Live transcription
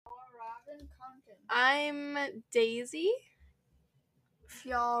Fjallraven Konken. I'm Daisy.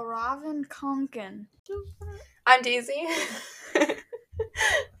 Fjallraven Konken. I'm Daisy.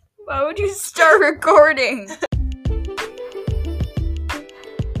 Why would you start recording?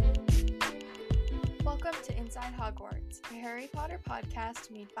 Welcome to Inside Hogwarts, a Harry Potter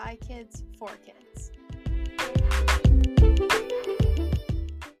podcast made by kids for kids.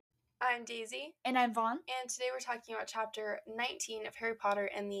 I'm Daisy. And I'm Vaughn. And today we're talking about chapter 19 of Harry Potter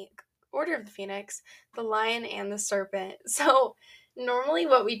and the Order of the Phoenix, The Lion and the Serpent. So normally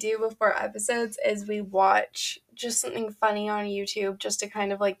what we do before episodes is we watch just something funny on YouTube just to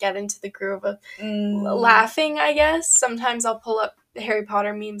kind of like get into the groove of laughing, I guess. Sometimes I'll pull up Harry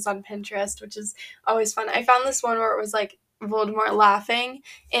Potter memes on Pinterest, which is always fun. I found this one where it was like Voldemort laughing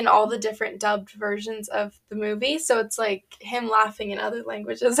in all the different dubbed versions of the movie. So it's like him laughing in other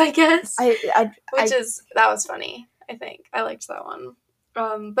languages, I guess. That was funny, I think. I liked that one.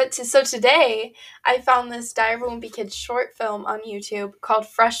 So today I found this Diary of a Wimpy Kid short film on YouTube called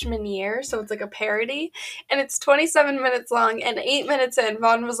Freshman Year. So it's like a parody, and it's 27 minutes long, and 8 minutes in,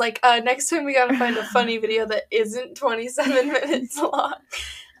 Vaughn was like, next time we gotta find a funny video that isn't 27 minutes long.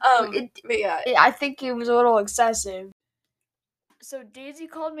 I think it was a little excessive. So Daisy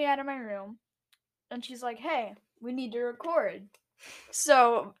called me out of my room, and she's like, "Hey, we need to record."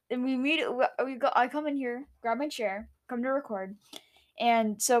 So and I come in here, grab my chair, come to record,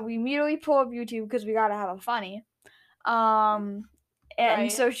 and so we immediately pull up YouTube because we gotta have a funny. And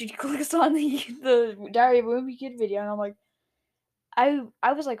Right. so she clicks on the Diary of a Wimpy Kid video, and I'm like, I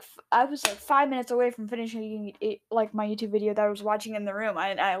was like 5 minutes away from finishing like my YouTube video that I was watching in the room.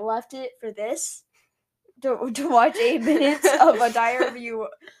 I left it for this to watch 8 minutes of a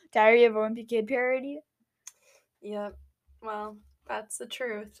Diary of a Wimpy Kid parody. Yep. Well, that's the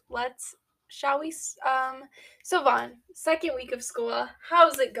truth. Shall we? So Vaughn, second week of school.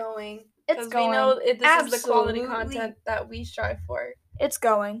 How's it going? It's going. We know this is the quality absolutely. content that we strive for. It's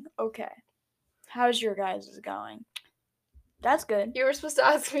going okay. How's your guys' going? That's good. You were supposed to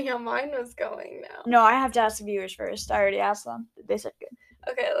ask me how mine was going now. No, I have to ask the viewers first. I already asked them. They said good.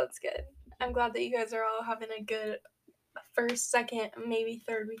 Okay, that's good. I'm glad that you guys are all having a good first, second, maybe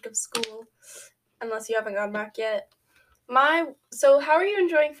third week of school, unless you haven't gone back yet. So how are you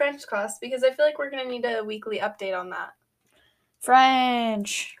enjoying French class? Because I feel like we're going to need a weekly update on that.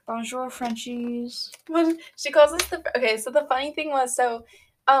 French. Bonjour, Frenchies. She calls us so the funny thing was,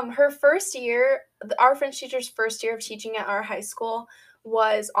 her first year, our French teacher's first year of teaching at our high school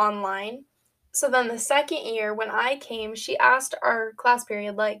was online. So then the second year, when I came, she asked our class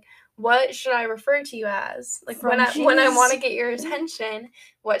period, like, what should I refer to you as? Like, when I want to get your attention,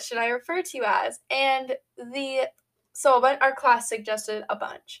 what should I refer to you as? And our class suggested a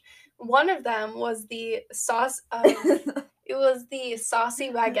bunch. One of them was the sauce. It was the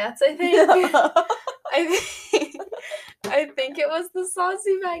saucy baguettes, I think. I think it was the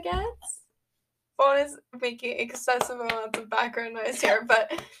saucy baguettes. Vaughn is making excessive amounts of background noise here,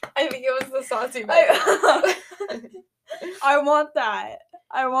 but I think it was the saucy baguettes. I want that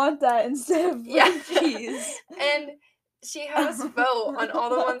instead of cheese. And she had us vote on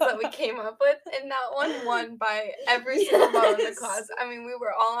all the ones that we came up with, and that one won by every single vote in the class. I mean, we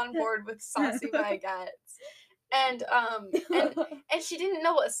were all on board with saucy baguettes. And she didn't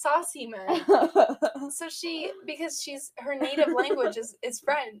know what saucy meant. So because her native language is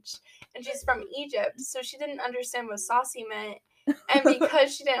French, and she's from Egypt, so she didn't understand what saucy meant. And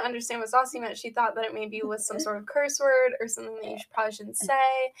because she didn't understand what saucy meant, she thought that it maybe was some sort of curse word or something that you probably shouldn't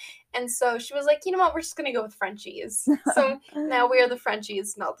say. And so she was like, you know what, we're just going to go with Frenchies. So now we are the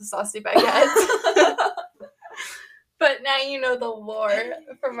Frenchies, not the saucy baguettes. But now you know the lore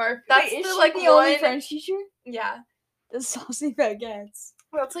from our... That's the only French teacher? Yeah. The saucy baguettes.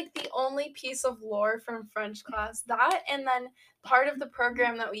 Well, it's like the only piece of lore from French class. That, and then part of the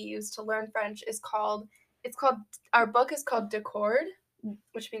program that we use to learn French our book is called Decord,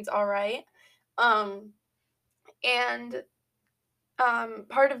 which means all right.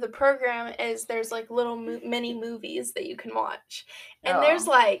 Part of the program is there's like little mini movies that you can watch, and there is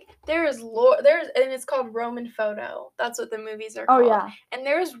lore, and it's called Roman Photo. That's what the movies are called. Oh yeah. And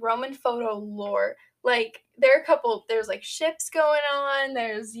there's Roman Photo lore. Like there's like ships going on.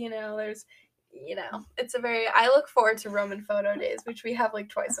 There's I look forward to Roman Photo days, which we have like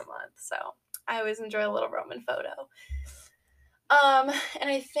twice a month. So I always enjoy a little Roman Photo. And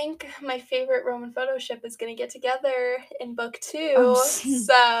I think my favorite Roman Photo ship is going to get together in book 2.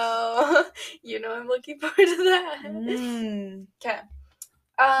 So, I'm looking forward to that. Okay.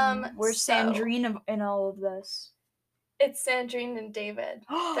 Where's Sandrine in all of this? It's Sandrine and David.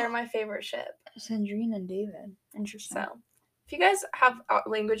 They're my favorite ship. Sandrine and David. Interesting. So, If you guys have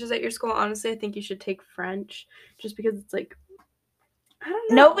languages at your school, honestly, I think you should take French, just because it's like, I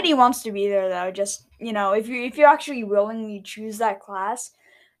don't know. Nobody wants to be there though. Just if you actually willingly choose that class,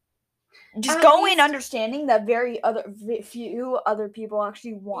 just At go in least- understanding that few other people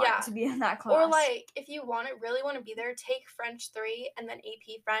actually want Yeah. to be in that class. Or like, if you really want to be there, take French 3 and then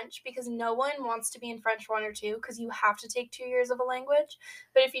AP French, because no one wants to be in French 1 or 2 because you have to take 2 years of a language.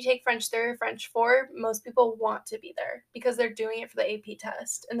 But if you take French 3 or French 4, most people want to be there because they're doing it for the AP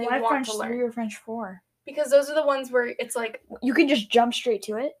test and they Why want French to learn. 3 or French 4? Because those are the ones where it's like, you can just jump straight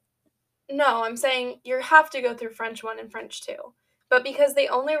to it. No, I'm saying you have to go through French 1 and French 2. But because they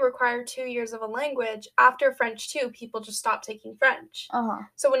only require 2 years of a language, after French 2, people just stop taking French.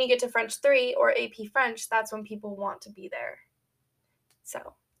 So when you get to French 3 or AP French, that's when people want to be there.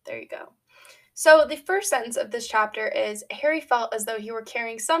 So there you go. So the first sentence of this chapter is, Harry felt as though he were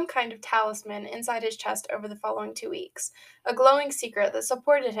carrying some kind of talisman inside his chest over the following 2 weeks, a glowing secret that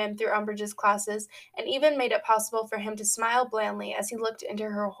supported him through Umbridge's classes and even made it possible for him to smile blandly as he looked into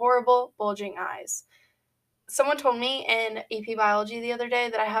her horrible, bulging eyes. Someone told me in AP Biology the other day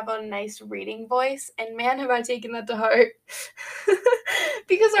that I have a nice reading voice, and man, have I taken that to heart.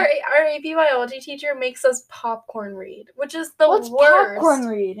 Because our AP Biology teacher makes us popcorn read, which is the What's worst. popcorn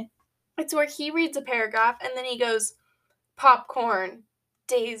read? It's where he reads a paragraph, and then he goes, popcorn,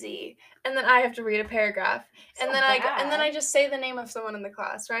 Daisy, and then I have to read a paragraph. And then I just say the name of someone in the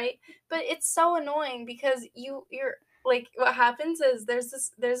class, right? But it's so annoying because you're like, what happens is there's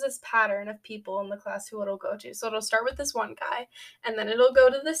this pattern of people in the class who it'll go to. So it'll start with this one guy, and then it'll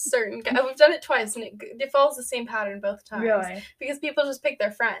go to this certain guy. We've done it twice, and it follows the same pattern both times. Really? Because people just pick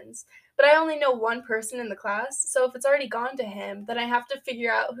their friends. But I only know one person in the class, so if it's already gone to him, then I have to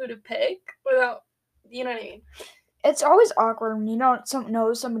figure out who to pick without, you know what I mean? It's always awkward when you don't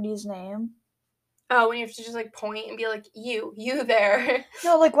know somebody's name. Oh, when you have to just like point and be like, you there.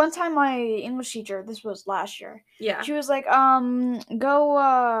 No, like one time my English teacher, this was last year. Yeah. She was like,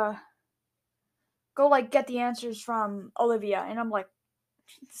 go like get the answers from Olivia, and I'm like,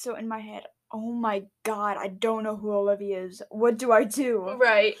 so in my head, oh my god, I don't know who Olivia is. What do I do?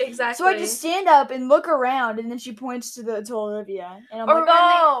 Right, exactly. So I just stand up and look around, and then she points to Olivia, and I'm or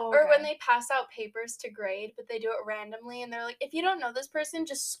like, when they pass out papers to grade, but they do it randomly, and they're like, if you don't know this person,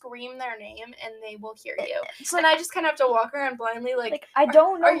 just scream their name, and they will hear you. It's like, and I just kind of have to walk around blindly, like I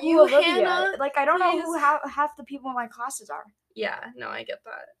don't know are who you Olivia? Hannah? Like, I don't know Please. who half the people in my classes are. Yeah, no, I get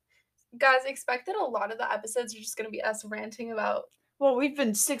that. Guys, expect that a lot of the episodes are just going to be us ranting about... Well, we've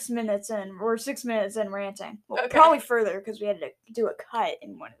been 6 minutes in. We're 6 minutes in ranting. Well, Okay. Probably further because we had to do a cut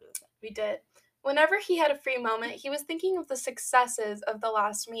in one of those. We did. Whenever he had a free moment, he was thinking of the successes of the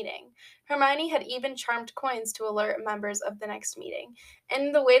last meeting. Hermione had even charmed coins to alert members of the next meeting.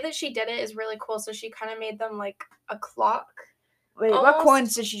 And the way that she did it is really cool, so she kind of made them like a clock. Wait, what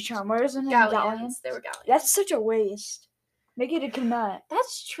coins did she charm? Where is it? Galleons. They were galleons. That's such a waste. Make it a commit.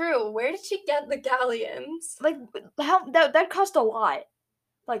 That's true. Where did she get the galleons? Like, how that cost a lot.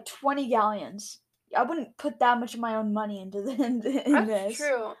 Like 20 galleons. I wouldn't put that much of my own money into this. That's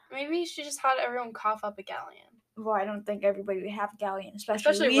true. Maybe she just had everyone cough up a galleon. Well, I don't think everybody would have a galleon,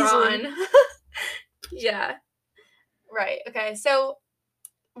 especially Ron. Yeah. Right. Okay. So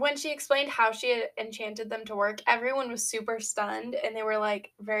when she explained how she had enchanted them to work, everyone was super stunned and they were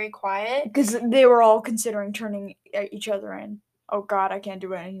like very quiet. Because they were all considering turning each other in. Oh god, I can't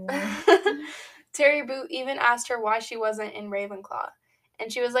do it anymore. Terry Boot even asked her why she wasn't in Ravenclaw.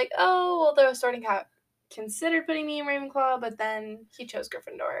 And she was like, oh, well, the Sorting Hat considered putting me in Ravenclaw, but then he chose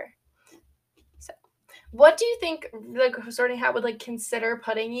Gryffindor. So, what do you think the Sorting Hat would, like, consider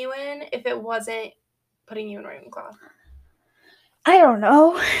putting you in if it wasn't putting you in Ravenclaw? I don't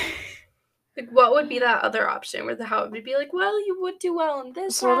know. Like, what would be that other option where the Hat would be like, well, you would do well in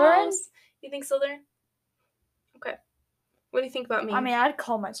this house? You think Slytherin? Okay. What do you think about me? I mean, I'd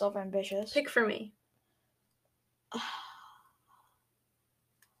call myself ambitious. Pick for me.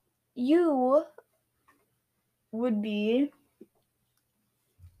 You would be...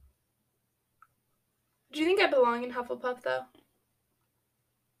 Do you think I belong in Hufflepuff, though?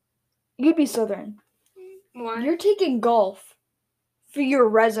 You'd be Slytherin. Why? You're taking golf for your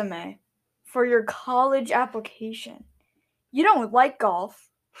resume, for your college application. You don't like golf.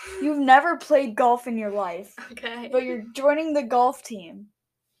 You've never played golf in your life. Okay. But you're joining the golf team.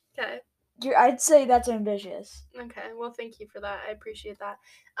 Okay. I'd say that's ambitious. Okay, well, thank you for that. I appreciate that.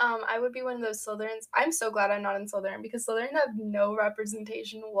 I would be one of those Slytherins. I'm so glad I'm not in Slytherin because Slytherin have no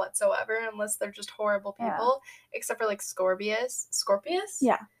representation whatsoever unless they're just horrible people, except for like Scorpius. Scorpius?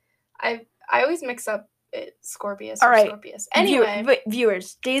 Yeah. I always mix up Scorpius All or right. Scorpius. Anyway.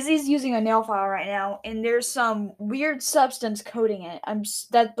 Viewers, Daisy's using a nail file right now, and there's some weird substance coating it.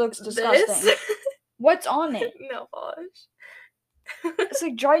 That looks disgusting. This? What's on it? Nail polish. It's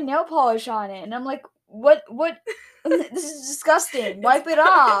like dry nail polish on it, and I'm like, what? This is disgusting. Wipe it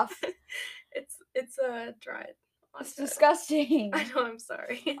off. It's dried. It's disgusting. I know, I'm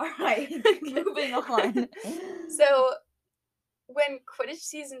sorry. Alright, moving on. So, when Quidditch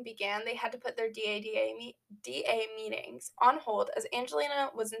season began, they had to put their DA meetings on hold as Angelina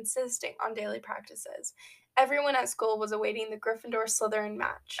was insisting on daily practices. Everyone at school was awaiting the Gryffindor-Slytherin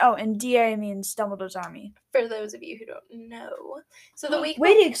match. Oh, and DA means Dumbledore's Army. For those of you who don't know. So the week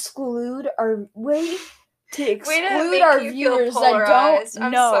way to exclude our viewers that polarized.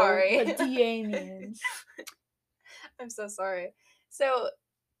 don't know what DA means. I'm so sorry. So,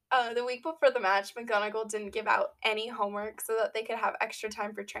 the week before the match, McGonagall didn't give out any homework so that they could have extra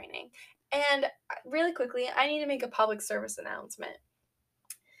time for training. And really quickly, I need to make a public service announcement.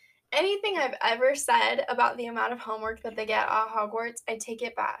 Anything I've ever said about the amount of homework that they get at Hogwarts, I take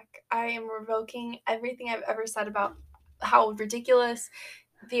it back. I am revoking everything I've ever said about how ridiculous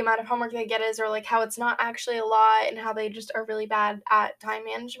the amount of homework they get is, or like how it's not actually a lot and how they just are really bad at time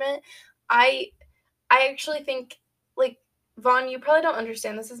management. I actually think, like, Vaughn, you probably don't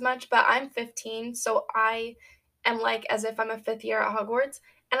understand this as much, but I'm 15, so I am like as if I'm a fifth year at Hogwarts.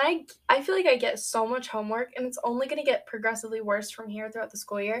 And I feel like I get so much homework, and it's only going to get progressively worse from here throughout the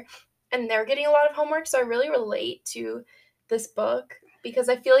school year. And they're getting a lot of homework, so I really relate to this book because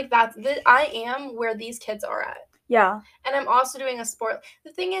I feel like I am where these kids are at. Yeah. And I'm also doing a sport.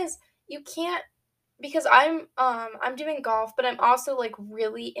 The thing is, you can't, because I'm doing golf, but I'm also like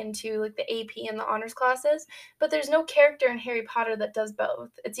really into like the AP and the honors classes. But there's no character in Harry Potter that does both.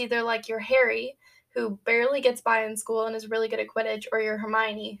 It's either like you're Harry, who barely gets by in school and is really good at Quidditch, or you're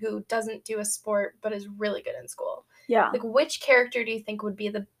Hermione, who doesn't do a sport but is really good in school. Yeah. Like, which character do you think would be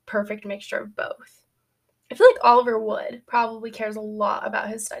the perfect mixture of both? I feel like Oliver Wood probably cares a lot about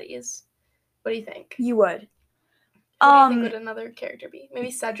his studies. What do you think? You would. Who do you think would another character be?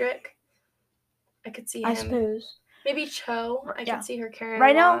 Maybe Cedric? I could see him. I suppose. Maybe Cho? I could see her carrying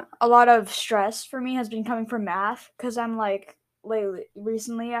right now, a lot of stress for me has been coming from math, because I'm like,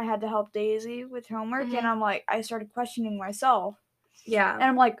 recently I had to help Daisy with homework, and I'm like, I started questioning myself. Yeah. And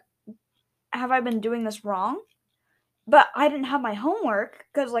I'm like, have I been doing this wrong? But I didn't have my homework,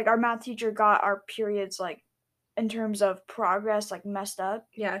 because, like, our math teacher got our periods, like, in terms of progress, like, messed up.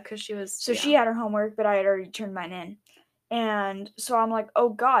 Yeah, because she was... So she had her homework, but I had already turned mine in. And so I'm like, oh,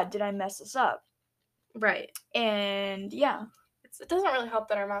 God, did I mess this up? Right. And, yeah. It doesn't really help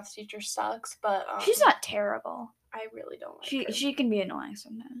that our math teacher sucks, but... she's not terrible. I really don't like her. She can be annoying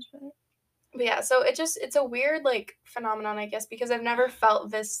sometimes, but yeah, so it's a weird, like, phenomenon, I guess, because I've never felt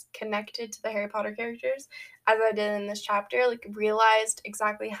this connected to the Harry Potter characters as I did in this chapter, like, realized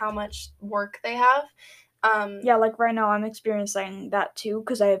exactly how much work they have. Yeah, like, right now I'm experiencing that, too,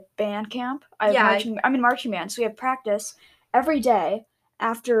 because I have band camp. I'm in marching band, so we have practice every day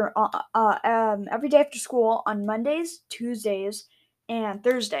after school on Mondays, Tuesdays, and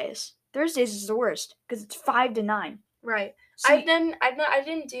Thursdays. Thursdays is the worst, because it's 5 to 9. Right. So I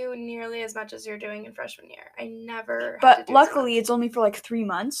didn't do nearly as much as you're doing in freshman year. I never. But luckily, it's only for like 3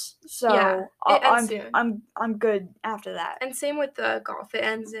 months, so yeah, it ends soon. I'm good after that. And same with the golf; it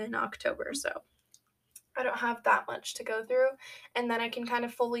ends in October, so I don't have that much to go through, and then I can kind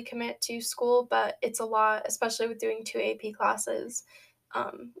of fully commit to school. But it's a lot, especially with doing 2 AP classes,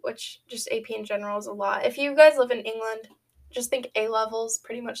 which just AP in general is a lot. If you guys live in England, just think A levels,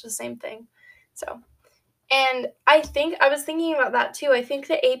 pretty much the same thing. So. And I was thinking about that too. I think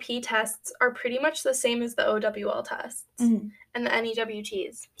the AP tests are pretty much the same as the OWL tests and the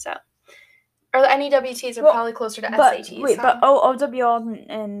NEWTs. So, or the NEWTs are probably closer to SATs. Wait, but OWL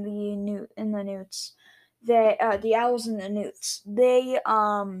and the Newts, the Owls and the Newts,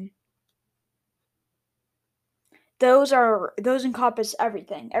 those encompass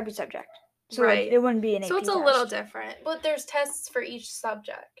everything, every subject. So right. It wouldn't be an AP So it's a test. little different, but there's tests for each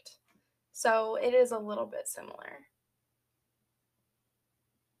subject. So it is a little bit similar.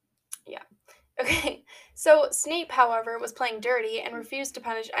 Yeah. Okay. So Snape, however, was playing dirty and refused to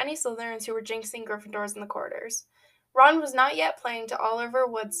punish any Slytherins who were jinxing Gryffindors in the corridors. Ron was not yet playing to Oliver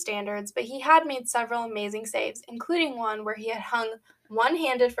Wood's standards, but he had made several amazing saves, including one where he had hung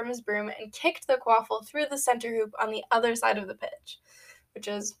one-handed from his broom and kicked the quaffle through the center hoop on the other side of the pitch, which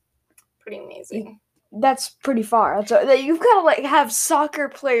is pretty amazing. That's pretty far. So you've got to like have soccer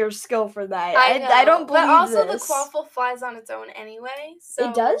player skill for that. I don't believe this. But also this. the quaffle flies on its own anyway. So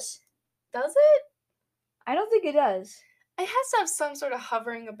it does? Does it? I don't think it does. It has to have some sort of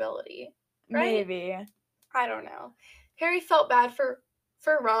hovering ability, right? Maybe. I don't know. Harry felt bad for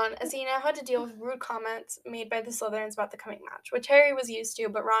Ron, as he now had to deal with rude comments made by the Slytherins about the coming match, which Harry was used to,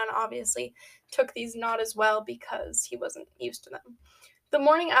 but Ron obviously took these not as well because he wasn't used to them. The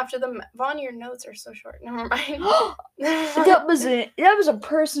morning after Vaughn, your notes are so short. Never mind. That was a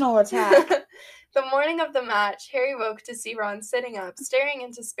personal attack. The morning of the match, Harry woke to see Ron sitting up, staring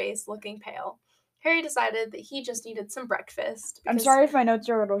into space, looking pale. Harry decided that he just needed some breakfast. I'm sorry if my notes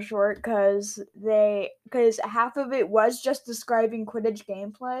are a little short because half of it was just describing Quidditch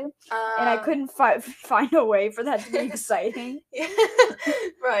gameplay, and I couldn't find a way for that to be exciting.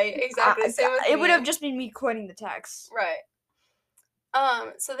 Right, exactly. Same with me. It would have just been me quoting the text. Right.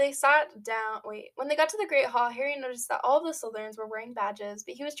 So they sat down. When they got to the Great Hall, Harry noticed that all the Slytherins were wearing badges,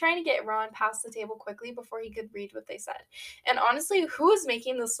 but he was trying to get Ron past the table quickly before he could read what they said. And honestly, who was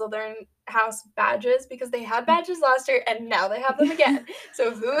making the Slytherin house badges? Because they had badges last year, and now they have them again.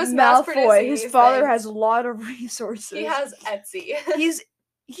 So who is mass producing Malfoy. His these father things? has a lot of resources. He has Etsy.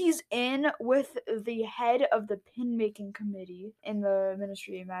 He's in with the head of the pin making committee in the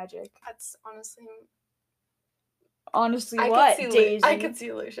Ministry of Magic. That's honestly. Daisy? I could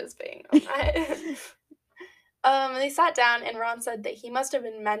see Lucius being on that. They sat down, and Ron said that he must have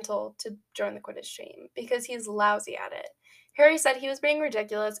been mental to join the Quidditch team because he's lousy at it. Harry said he was being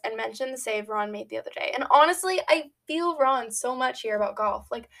ridiculous and mentioned the save Ron made the other day. And honestly, I feel Ron so much here about golf.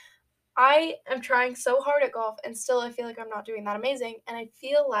 Like, I am trying so hard at golf, and still I feel like I'm not doing that amazing. And I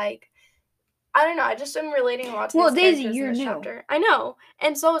feel like, I don't know, I just am relating a lot to these Daisy, characters you're in this new. chapter. I know,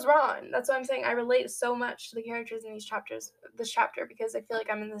 and so is Ron. That's what I'm saying. I relate so much to the characters in this chapter, because I feel like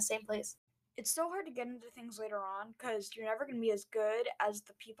I'm in the same place. It's so hard to get into things later on because you're never going to be as good as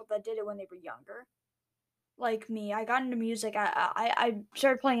the people that did it when they were younger. Like me, I got into music. I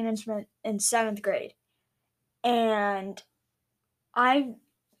started playing an instrument in 7th grade, and I'm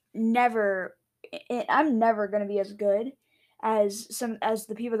never going to be as good as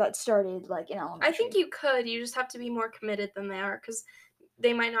the people that started like in elementary. I think you could. You just have to be more committed than they are, because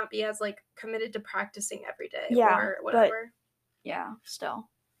they might not be as like committed to practicing every day or whatever. But, yeah, still.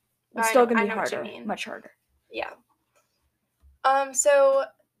 It's still going to be harder. Much harder. Yeah. So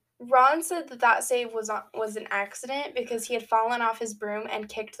Ron said that save was an accident because he had fallen off his broom and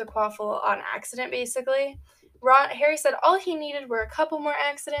kicked the quaffle on accident, basically. Harry said all he needed were a couple more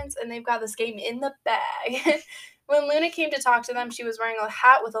accidents, and they've got this game in the bag. When Luna came to talk to them, she was wearing a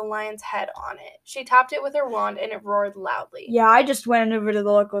hat with a lion's head on it. She tapped it with her wand, and it roared loudly. Yeah, I just went over to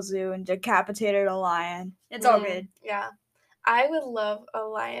the local zoo and decapitated a lion. It's all good. Yeah. I would love a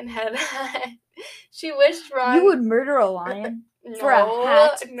lion head. She wished Ron... You would murder a lion? No, for a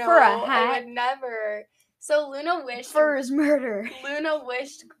hat? No, for a hat? I would never. So Luna wished... For his murder. Luna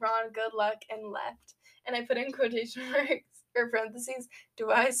wished Ron good luck and left. And I put in quotation marks or parentheses, do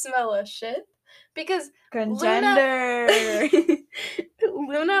I smell a shit? Because Contender.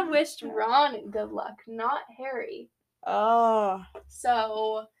 Luna wished Ron good luck, not Harry. Oh.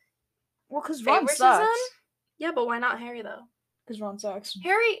 So... Well, because Ron sucks. Yeah, but why not Harry, though? Because Ron sucks.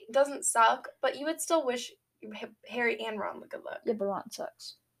 Harry doesn't suck, but you would still wish Harry and Ron the good luck. Yeah, but Ron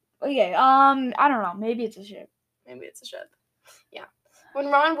sucks. Okay, I don't know. Maybe it's a ship. Yeah. When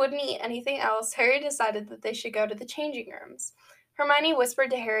Ron wouldn't eat anything else, Harry decided that they should go to the changing rooms. Hermione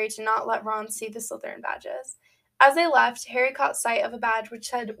whispered to Harry to not let Ron see the Slytherin badges. As they left, Harry caught sight of a badge which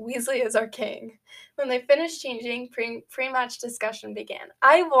said, "Weasley is our king." When they finished changing, pre-match discussion began.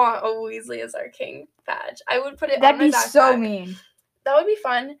 I want a "Weasley is our king" badge. I would put it on my backpack. That'd be so mean. That would be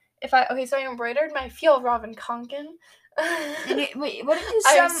fun. So I embroidered my Fjällräven Konken. Wait, what if you...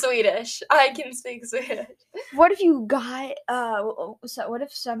 I'm Swedish. I can speak Swedish. What if you got, what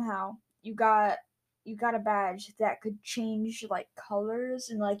if somehow you got a badge that could change, like, colors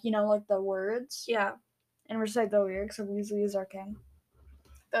and, like, like the words? Yeah. And recite the lyrics of Weasley is our king.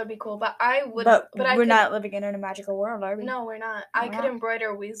 That would be cool, but I would... But we're not living in a magical world, are we? No, we're not. I could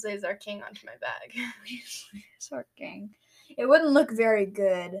embroider Weasley is our king onto my bag. Weasley is our king. It wouldn't look very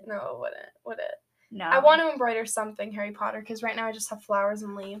good. No, it wouldn't. Would it? No. I want to embroider something Harry Potter, because right now I just have flowers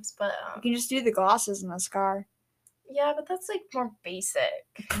and leaves, but... You can just do the glosses and the scar. Yeah, but that's, like, more basic.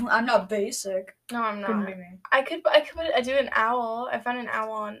 I'm not basic. No, I'm not. Couldn't be me. I do an owl. I found an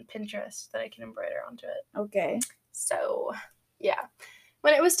owl on Pinterest that I can embroider onto it. Okay. So, yeah.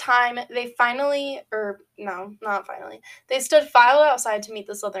 When it was time, they they stood file outside to meet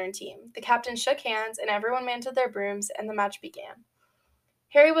the Slytherin team. The captain shook hands, and everyone mounted their brooms, and the match began.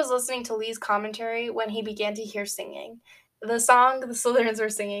 Harry was listening to Lee's commentary when he began to hear singing. The song the Slytherins were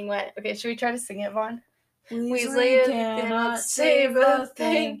singing went... Okay, should we try to sing it, Vaughn? Weasley cannot save a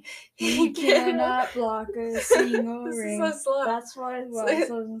thing. He cannot block a single ring. This is so slow. That's why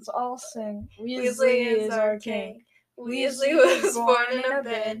Slytherins all sing. Weasley is our king. Weasley was born in a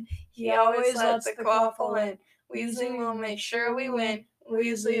bin. He always lets the quaffle in. Weasley will make sure we win.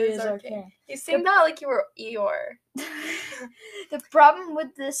 Weasley is our king. You sing that like you were Eeyore. The problem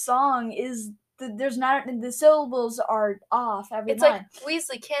with this song is there's not the syllables are off every line. Like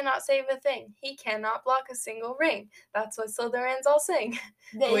Weasley cannot save a thing. He cannot block a single ring. That's what Slytherins all sing.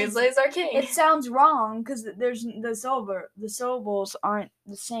 Weasley is our king. It sounds wrong because there's the syllables aren't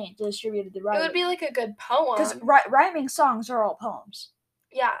the same distributed the right. It would be like a good poem. Because rhyming songs are all poems.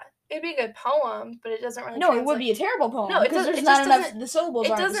 Yeah, it'd be a good poem, but it doesn't really. No, translate. It would be a terrible poem. No, because there's not enough. The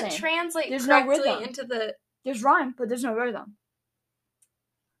syllables aren't the same. It doesn't translate there's correctly no rhythm. into the. There's rhyme, but there's no rhythm.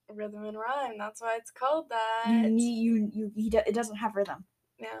 Rhythm and rhyme. That's why it's called that. It doesn't have rhythm.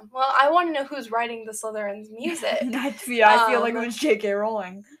 Yeah. Well, I want to know who's writing the Slytherins music. I feel like it was J.K.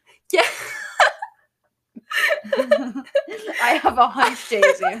 Rowling. Yeah. I have a hunch,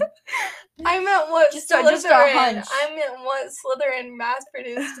 Daisy. I meant what just a hunch. I meant what Slytherin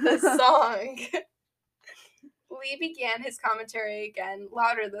mass-produced this song. Lee began his commentary again,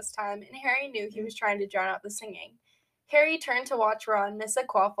 louder this time, and Harry knew he was trying to drown out the singing. Harry turned to watch Ron miss a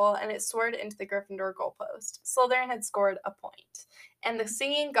quaffle, and it soared into the Gryffindor goalpost. Slytherin had scored a point, and the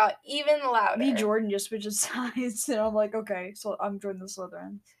singing got even louder. Me, Jordan just switches sides, and I'm like, okay, so I'm joining the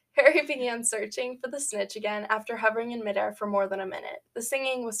Slytherin. Harry began searching for the snitch again after hovering in midair for more than a minute. The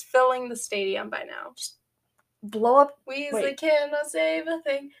singing was filling the stadium by now. Just blow up. Weasley cannot save a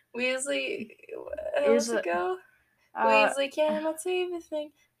thing. Weasley, how's it go? Weasley cannot save a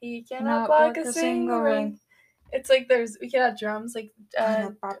thing. He cannot block a single ring. It's like we can have drums like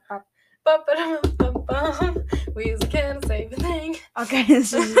Weasley cannot save a thing. Okay,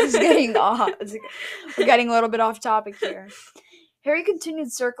 this is getting off. We're getting a little bit off topic here. Harry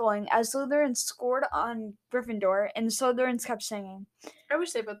continued circling as Slytherin scored on Gryffindor, and the Slytherins kept singing. I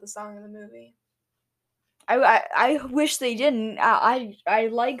wish they put the song in the movie. I wish they didn't. I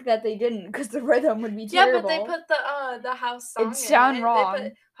like that they didn't because the rhythm would be terrible. Yeah, but they put the house song. It'd sound wrong. They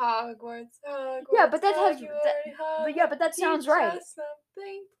put Hogwarts. Yeah, but that has. But that sounds right.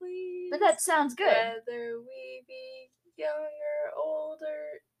 Something, please. But that sounds good. Whether we be younger,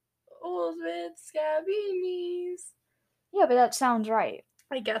 older, old with scabby knees. Yeah, but that sounds right.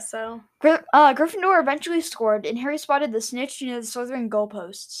 I guess so. Gryffindor eventually scored, and Harry spotted the snitch near the Slytherin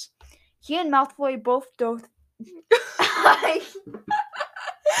goalposts. He and Malfoy both dove. I'm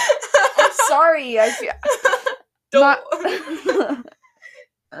sorry. I'm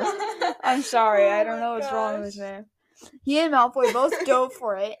sorry. I don't know what's wrong with me. He and Malfoy both dove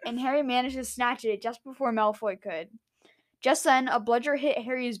for it, and Harry managed to snatch it just before Malfoy could. Just then, a bludger hit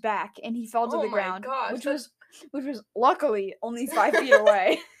Harry's back, and he fell to the ground, which was luckily only 5 feet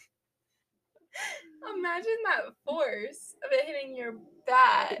away. Imagine that force of it hitting your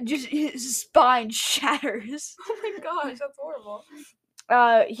back. Just his spine shatters. Oh my gosh, that's horrible.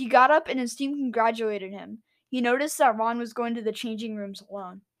 He got up and his team congratulated him. He noticed that Ron was going to the changing rooms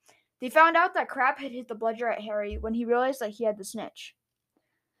alone. They found out that Crabbe had hit the bludger at Harry when he realized that he had the snitch.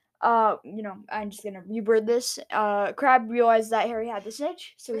 I'm just gonna reword this. Crabbe realized that Harry had the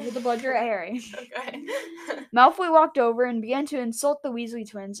snitch, so he hit the bludger at Harry. Okay. Malfoy walked over and began to insult the Weasley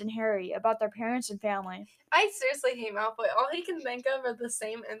twins and Harry about their parents and family. I seriously hate Malfoy. All he can think of are the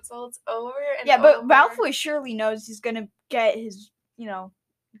same insults over and over. Yeah, but Malfoy surely knows he's gonna get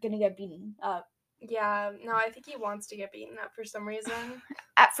gonna get beaten up. Yeah, no, I think he wants to get beaten up for some reason.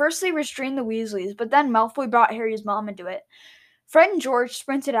 At first they restrained the Weasleys, but then Malfoy brought Harry's mom into it. Fred and George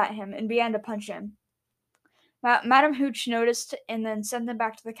sprinted at him and began to punch him. Madame Hooch noticed and then sent them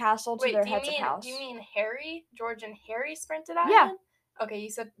back to the castle to their heads of house. Do you mean Harry? George and Harry sprinted at him? Okay, you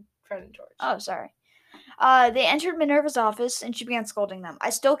said Fred and George. Oh, sorry. They entered Minerva's office and she began scolding them.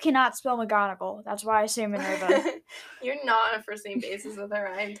 I still cannot spell McGonagall. That's why I say Minerva. You're not on a first name basis with her,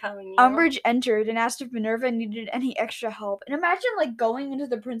 I'm telling you. Umbridge entered and asked if Minerva needed any extra help. And imagine going into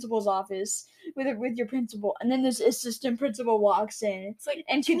the principal's office with your principal, and then this assistant principal walks in. It's like,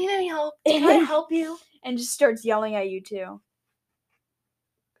 and do you need any help? Can I help you? And just starts yelling at you too.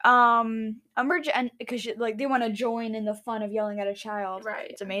 Umbridge because they want to join in the fun of yelling at a child.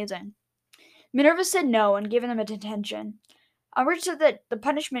 Right. It's amazing. Minerva said no and gave them a detention. Umbridge said that the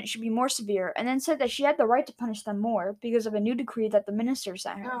punishment should be more severe, and then said that she had the right to punish them more because of a new decree that the minister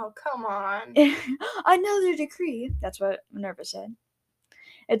sent her. Oh, come on. Another decree. That's what Minerva said.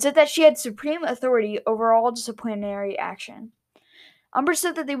 It said that she had supreme authority over all disciplinary action. Umbridge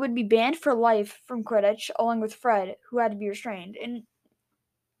said that they would be banned for life from Quidditch, along with Fred, who had to be restrained. And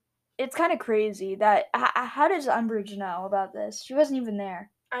it's kind of crazy that how does Umbridge know about this? She wasn't even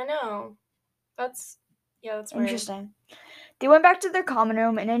there. I know. That's weird. Interesting. They went back to their common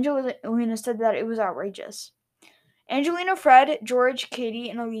room, and Angelina said that it was outrageous. Angelina, Fred, George, Katie,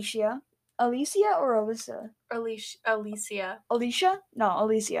 and Alicia. Alicia or Alyssa? Alicia. Alicia? No,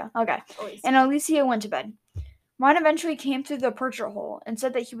 Alicia. Okay. Alicia. And Alicia went to bed. Ron eventually came through the portrait hole and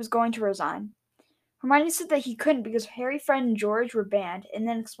said that he was going to resign. Hermione said that he couldn't because Harry, Fred, and George were banned, and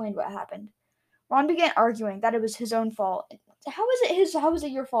then explained what happened. Ron began arguing that it was his own fault. How is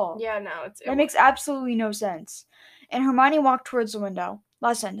it your fault? Yeah, no, That makes absolutely no sense. And Hermione walked towards the window.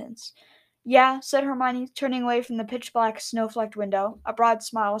 Last sentence. Yeah, said Hermione, turning away from the pitch-black, snow-flecked window, a broad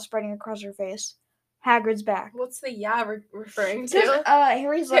smile spreading across her face. Hagrid's back. What's the referring to?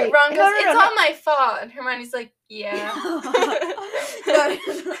 Harry's like... Ron goes, it's all my fault. And Hermione's like, yeah.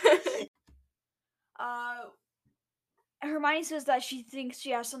 Hermione says that she thinks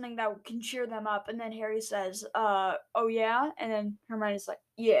she has something that can cheer them up, and then Harry says, oh yeah? And then Hermione's like,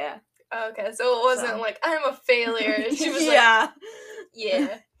 yeah. Okay, so it wasn't like, I'm a failure. She was yeah.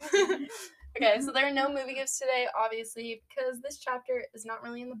 Yeah. Okay, so there are no movie gifts today, obviously, because this chapter is not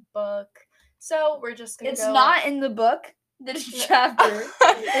really in the book. So we're just gonna It's not in the book. This chapter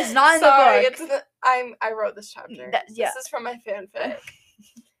is not in the book. I wrote this chapter. Yeah. This is from my fanfic.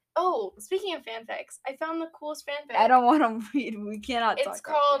 Oh, speaking of fanfics, I found the coolest fanfic. I don't want to read. We cannot talk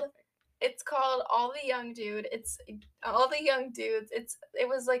about it. It's called All the Young Dude. It's All the Young Dudes. It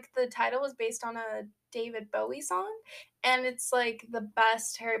was like the title was based on a David Bowie song, and it's like the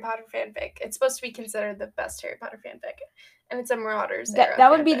best Harry Potter fanfic. It's supposed to be considered the best Harry Potter fanfic, and it's a Marauders. That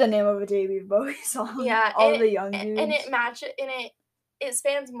would be the name of a David Bowie song. Yeah, All the Young Dudes. And it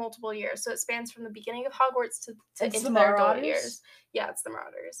spans multiple years, so it spans from the beginning of Hogwarts to into their adult years. Yeah, it's the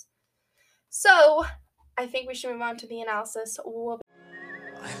Marauders. So, I think we should move on to the analysis. I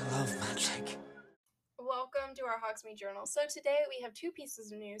love magic. Welcome to our Hogsmeade Journal. So today we have two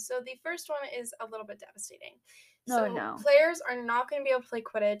pieces of news. So the first one is a little bit devastating. No. Players are not going to be able to play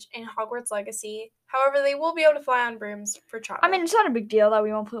Quidditch in Hogwarts Legacy. However, they will be able to fly on brooms for travel. I mean, it's not a big deal that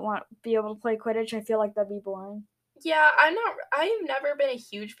we won't be able to play Quidditch. I feel like that'd be boring. Yeah, I've never been a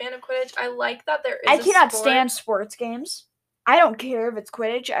huge fan of Quidditch. I like that there is I cannot stand sports games. I don't care if it's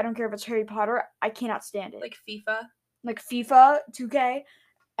Quidditch. I don't care if it's Harry Potter. I cannot stand it. Like FIFA? Like FIFA, 2K,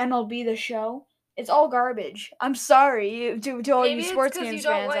 MLB The Show. It's all garbage. I'm sorry to all you sports games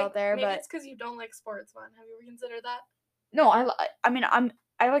fans out there, maybe but it's because you don't like sports, man. Have you ever considered that? No,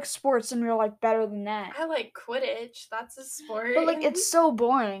 I like sports in real life better than that. I like Quidditch. That's a sport. But like, it's so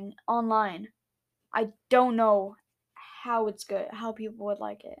boring online. I don't know how it's good, how people would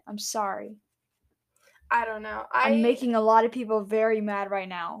like it. I'm sorry. I don't know. I'm making a lot of people very mad right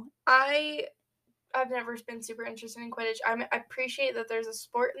now. I've never been super interested in Quidditch. I appreciate that there's a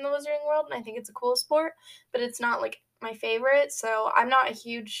sport in the Wizarding world, and I think it's a cool sport, but it's not like my favorite. So I'm not a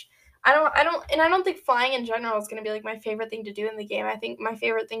huge. I don't think flying in general is gonna be like my favorite thing to do in the game. I think my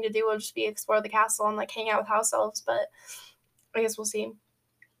favorite thing to do will just be explore the castle and like hang out with house elves. But I guess we'll see.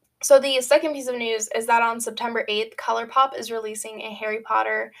 So the second piece of news is that on September 8th, ColourPop is releasing a Harry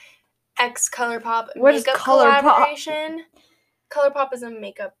Potter X ColourPop makeup collaboration. ColourPop is a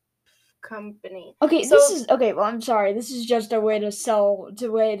makeup company. Okay, well, I'm sorry. This is just a way to sell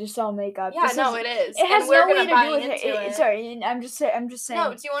makeup. Yeah, it is. It has no way to do with it. Sorry, I'm just saying.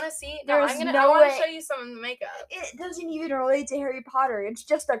 No, do you want to see? No, I want to show you some of the makeup. It doesn't even relate to Harry Potter. It's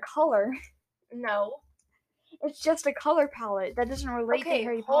just a color. No. It's just a color palette that doesn't relate to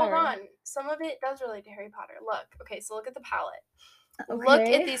Harry Potter. Hold on. Some of it does relate to Harry Potter. Look. Okay, so look at the palette. Okay. Look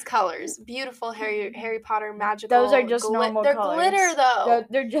at these colors. Beautiful Harry Potter magical. Those are just normal colors. They're glitter though.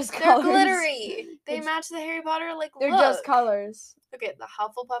 They're just colors. They're glittery. They match the Harry Potter They're just colors. Look at the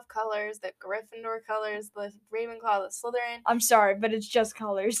Hufflepuff colors, the Gryffindor colors, the Ravenclaw, the Slytherin. I'm sorry, but it's just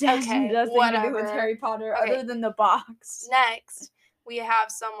colors. It has nothing to do with Harry Potter other than the box. Next, we have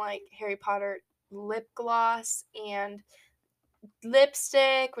some like Harry Potter lip gloss and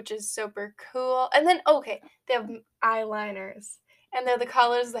lipstick, which is super cool. And then they have eyeliners. And they're the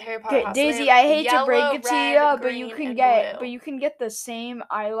colors of the Harry Potter house. Daisy, I hate to break it to you, but you can get the same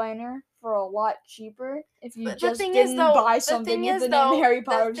eyeliner for a lot cheaper if you didn't buy something with the name Harry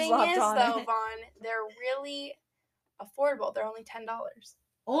Potter slapped on it. Vaughn, they're really affordable. They're only $10.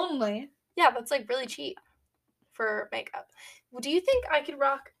 Only? Yeah, that's like really cheap for makeup. Do you think I could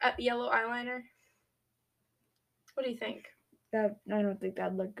rock a yellow eyeliner? What do you think? I don't think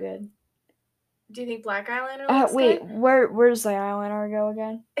that'd look good. Do you think black eyeliner looks wait, good? Where does the eyeliner go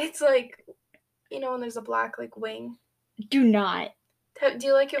again? It's like, when there's a black like wing. Do not. Do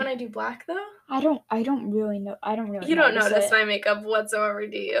you like it when I do black though? I don't really know. I don't really. You don't notice my makeup whatsoever,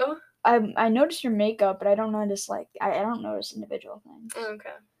 do you? I noticed your makeup, but I don't notice I don't notice individual things. Okay.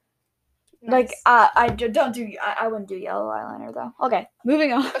 Like Nice. I wouldn't do yellow eyeliner though. Okay,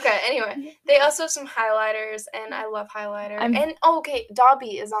 moving on. Okay, anyway, they also have some highlighters, and I love highlighter. I'm-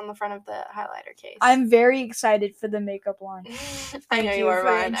 Dobby is on the front of the highlighter case. I'm very excited for the makeup line. I know you are,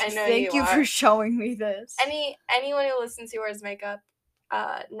 Ron. I know Thank you for showing me this. Anyone who listens who wears makeup,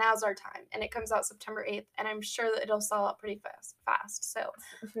 now's our time, and it comes out September 8th, and I'm sure that it'll sell out pretty fast. So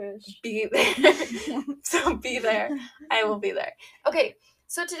be there. So be there. I will be there. Okay.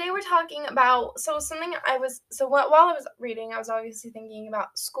 So today we're talking about while I was reading, I was obviously thinking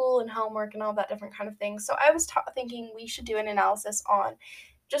about school and homework and all that different kind of things. So I was thinking we should do an analysis on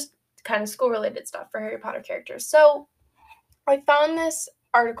just kind of school related stuff for Harry Potter characters. So I found this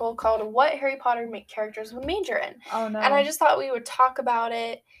article called "What Harry Potter Characters Would Major in," Oh no! and I just thought we would talk about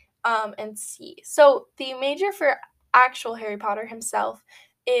it and see. So the major for actual Harry Potter himself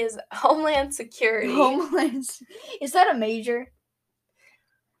is Homeland Security. Is that a major?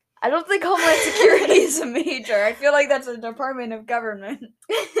 I don't think Homeland Security is a major. I feel like that's a department of government.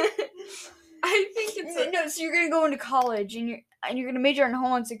 I think it's so you're gonna go into college and you're gonna major in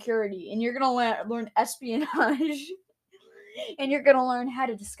Homeland Security and you're gonna learn espionage and you're gonna learn how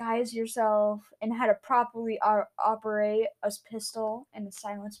to disguise yourself and how to properly operate a pistol and a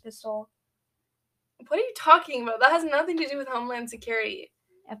silenced pistol. What are you talking about? That has nothing to do with Homeland Security.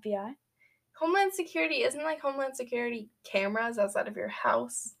 FBI? Homeland Security isn't like Homeland Security cameras outside of your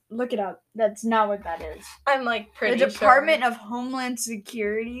house. Look it up. That's not what that is. I'm pretty sure. The Department of Homeland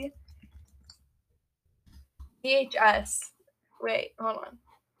Security. DHS. Wait, hold on.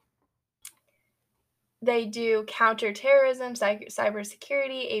 They do counterterrorism,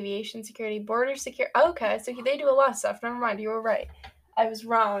 cybersecurity, aviation security, border security. Okay, so they do a lot of stuff. Never mind, you were right. I was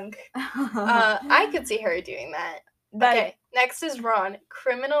wrong. I could see her doing that. Okay, next is Ron,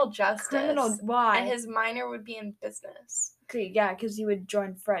 criminal justice. Why? And his minor would be in business. Okay, yeah, because he would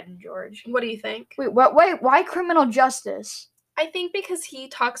join Fred and George. What do you think? Wait, what? Wait, why criminal justice? I think because he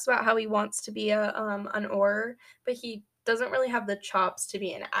talks about how he wants to be an Auror, but he doesn't really have the chops to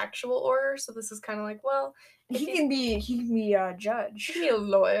be an actual Auror. So this is kind of like, well, he can be a judge. He can be a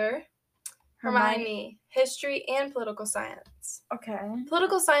lawyer. Hermione, history and political science. Okay.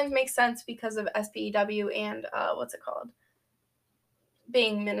 Political science makes sense because of SPEW and what's it called?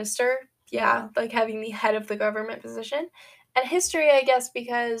 Being minister. Yeah, like having the head of the government position. And history, I guess,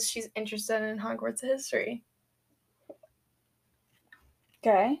 because she's interested in Hogwarts history.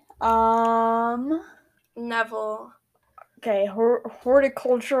 Okay. Neville. Okay,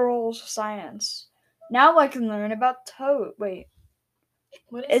 horticultural science. Now I can learn about toad. Wait.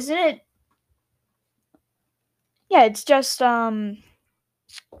 What is Isn't it? Yeah, it's just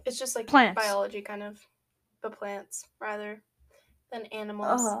It's just like plants. Biology, kind of. The plants, rather than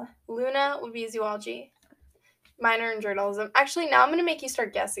animals. Luna would be zoology. Minor in journalism. Actually, now I'm going to make you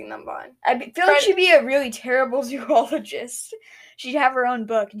start guessing them, Vaughn. I feel like she'd be a really terrible zoologist. She'd have her own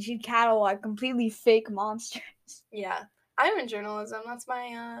book, and she'd catalog completely fake monsters. Yeah. I'm in journalism. That's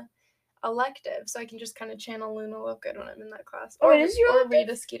my elective, so I can just kind of channel Luna Lovegood when I'm in that class. Or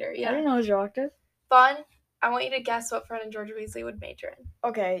Rita Skeeter, yeah. I didn't know it was your elective. Vaughn, I want you to guess what Fred and George Weasley would major in.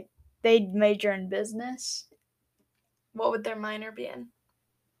 Okay, they'd major in business. What would their minor be in?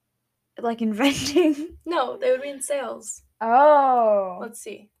 Like inventing? No, they would be in sales. Oh. Let's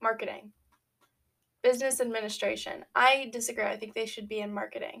see. Marketing. Business administration. I disagree. I think they should be in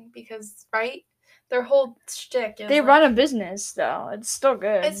marketing because, right? Their whole shtick is they run a business, though. It's still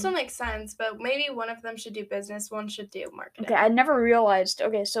good. It still makes sense, but maybe one of them should do business, one should do marketing. Okay, I never realized.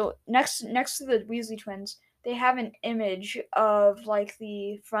 Okay, so next to the Weasley twins, they have an image of, like,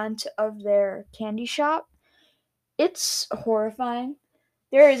 the front of their candy shop. It's horrifying.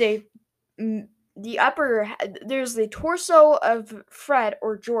 There is there's the torso of Fred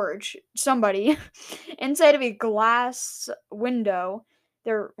or George, somebody, inside of a glass window.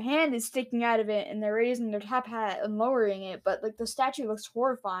 Their hand is sticking out of it, and they're raising their top hat and lowering it, but, like, the statue looks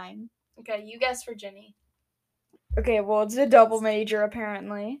horrifying. Okay, you guess for Ginny. Okay, well, it's a double major,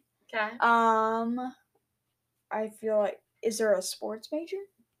 apparently. Okay. I feel like, is there a sports major?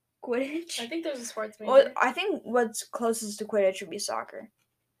 Quidditch? I think there's a sports major. Well, I think what's closest to Quidditch would be soccer.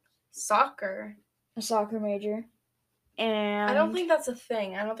 Soccer? A soccer major. And I don't think that's a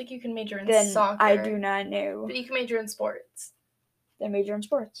thing. I don't think you can major in then soccer. I do not know. But you can major in sports. They major in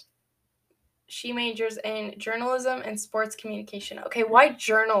sports. She majors in journalism and sports communication. Okay, why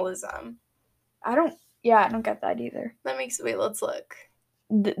journalism? I don't get that either. Wait, let's look.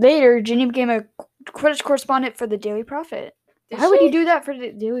 Later, Ginny became a Quidditch correspondent for the Daily Prophet. Why would you do that for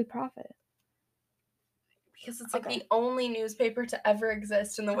the Daily Prophet? Because it's like Okay. the only newspaper to ever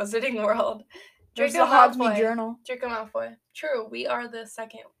exist in the wizarding world. There's Draco the Hogsmeade Malfoy. Journal. Draco Malfoy. True, we are the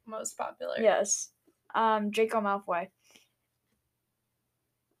second most popular. Yes. Draco Malfoy.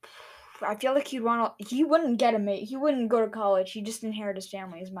 I feel like he wouldn't get a mate. He wouldn't go to college. He just inherit his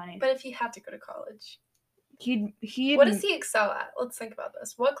family's money. But if he had to go to college, He'd what does he excel at? Let's think about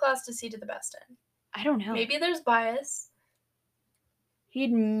this. What class does he do the best in? I don't know. Maybe there's bias.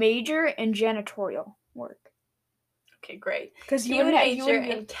 He'd major in janitorial work. Okay, great. Because He would major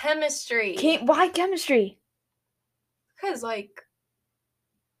in chemistry. Why chemistry? Because, like,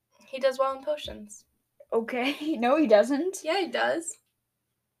 he does well in potions. Okay. No, he doesn't. Yeah, he does.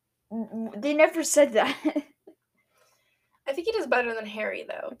 They never said that. I think he does better than Harry,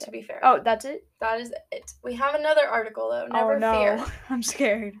 though, to be fair. Oh, that's it? That is it. We have another article, though. Never oh, no. fear. I'm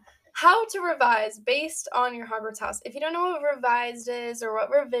scared. How to revise based on your Hogwarts house. If you don't know what revised is or what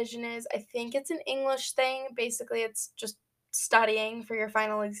revision is, I think it's an English thing. Basically, it's just studying for your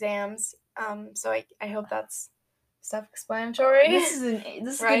final exams. So I hope that's self-explanatory. This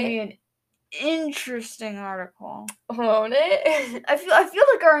is Right? gonna be an interesting article. Won't it? I feel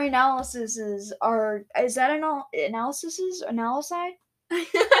like our analyses are analysi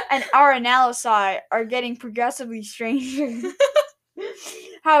and our analysi are getting progressively stranger.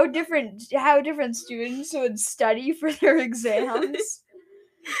 how different students would study for their exams.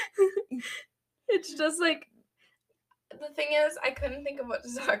 It's just like, the thing is, I couldn't think of what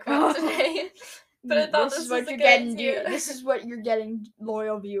to talk about today. But I thought this is was what a you're good getting. idea. This is what you're getting,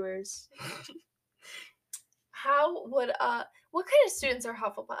 loyal viewers. How would what kind of students are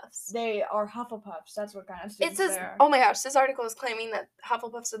Hufflepuffs? They are Hufflepuffs. That's what kind of students It says, they are. oh my gosh, this article is claiming that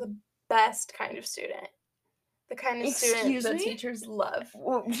Hufflepuffs are the best kind of student. The kind of student Excuse that me? teachers love.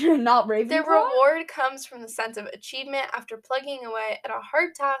 Well, not Ravenclaw. Their reward comes from the sense of achievement after plugging away at a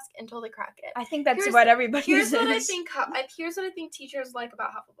hard task until they crack it. I think that's Here's- what everybody Here's what I says. think. Here's what I think teachers like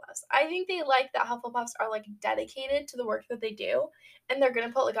about Hufflepuffs. I think they like that Hufflepuffs are like dedicated to the work that they do, and they're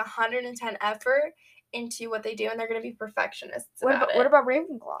gonna put like 110 effort into what they do, and they're gonna be perfectionists about it. What about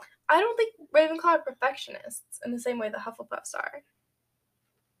Ravenclaw? I don't think Ravenclaw are perfectionists in the same way that Hufflepuffs are.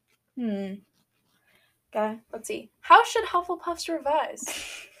 Okay. Let's see. How should Hufflepuffs revise?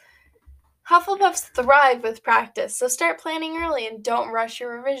 Hufflepuffs thrive with practice, so start planning early and don't rush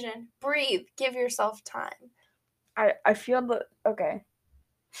your revision. Breathe. Give yourself time. I feel that okay.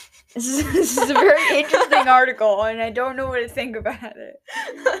 This is a very interesting article, and I don't know what to think about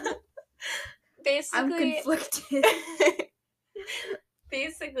it. Basically, I'm conflicted.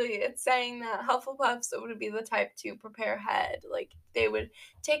 Basically, it's saying that Hufflepuffs would be the type to prepare ahead. Like, they would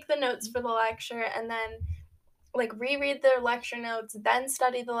take the notes for the lecture and then, like, reread their lecture notes, then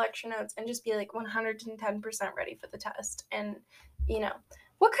study the lecture notes, and just be, like, 110% ready for the test. And, you know,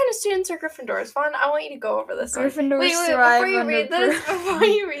 what kind of students are Gryffindors? Vaughn, I want you to go over this one. Gryffindors Wait, thrive before you under read this,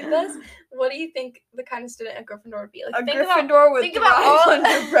 what do you think the kind of student a Gryffindor would be? Like, A think Gryffindor would think about thrive all-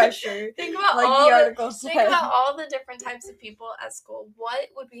 under pressure. Think about like all the the article said. Think about all the different types of people at school. What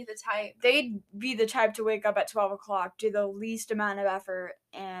would be the type? They'd be the type to wake up at 12 o'clock, do the least amount of effort,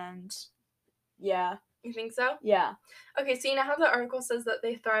 and yeah. You think so? Yeah. Okay, so you know how the article says that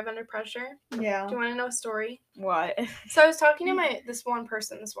they thrive under pressure? Yeah. Do you want to know a story? What? So I was talking to this one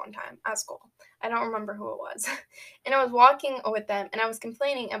person this one time at school. I don't remember who it was. And I was walking with them and I was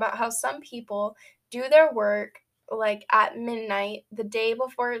complaining about how some people do their work like at midnight the day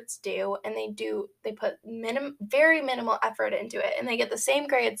before it's due, and they put very minimal effort into it, and they get the same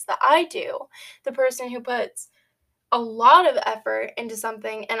grades that I do. The person who puts a lot of effort into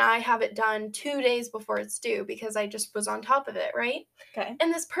something and I have it done 2 days before it's due because I just was on top of it, right? Okay.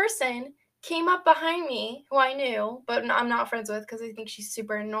 And this person came up behind me, who I knew, but I'm not friends with because I think she's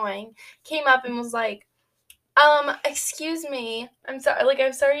super annoying, came up and was like, excuse me, I'm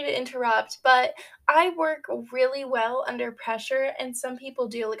sorry to interrupt, but I work really well under pressure, and some people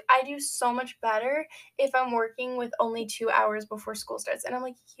do. Like, I do so much better if I'm working with only 2 hours before school starts. And I'm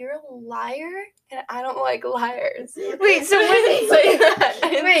like, you're a liar, and I don't like liars. Wait, so I didn't say that.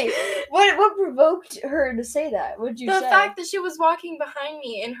 Wait, what provoked her to say that? What'd you say? The fact that she was walking behind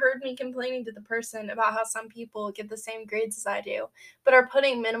me and heard me complaining to the person about how some people get the same grades as I do, but are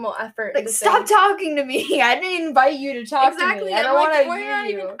putting minimal effort. Like, stop talking to me. I didn't invite you to talk to me. I don't want to hear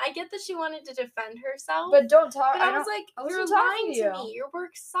you. I get that she wanted to defend herself, But don't talk. but I was like, I you're wasn't talking lying to to you. me. Your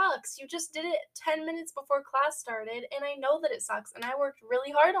work sucks. You just did it 10 minutes before class started, and I know that it sucks, and I worked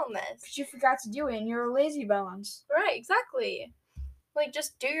really hard on this. But you forgot to do it, and you're a lazy bones. Right, exactly. Like,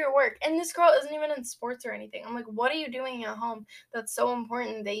 just do your work. And this girl isn't even in sports or anything. I'm like, what are you doing at home that's so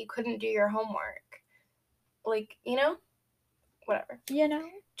important that you couldn't do your homework? Like, you know? Whatever. You know?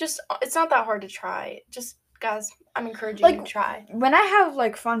 Just, it's not that hard to try. Just guys, I'm encouraging you to try. When I have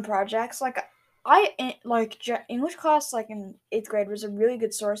like fun projects, like English class like in 8th grade was a really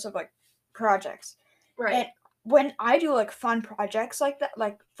good source of like projects. Right. And when I do like fun projects like that,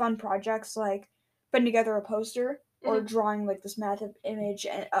 like putting together a poster or drawing like this massive image,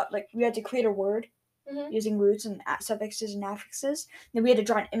 and like we had to create a word using roots and suffixes and affixes. Then we had to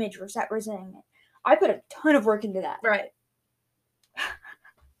draw an image representing it. I put a ton of work into that. Right.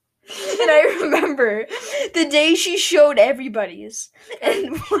 And I remember the day she showed everybody's,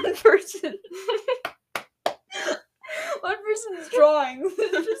 and one person's drawing was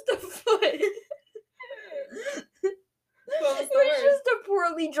just a foot. It was just a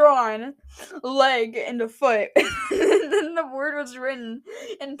poorly drawn leg and a foot. And then the word was written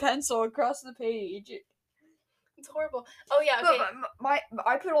in pencil across the page. It's horrible. Oh yeah, okay. But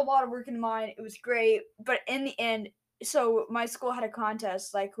I put a lot of work into mine. It was great, but in the end, so my school had a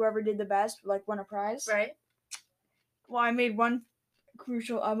contest. Like whoever did the best, like won a prize. Right. Well, I made one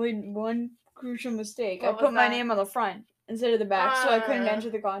crucial mistake. What I put was my that? name on the front instead of the back, so I couldn't enter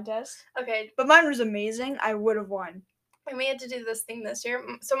the contest. Okay. But mine was amazing. I would have won. And we had to do this thing this year.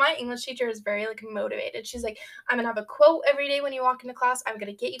 So my English teacher is very like motivated. She's like, I'm gonna have a quote every day when you walk into class. I'm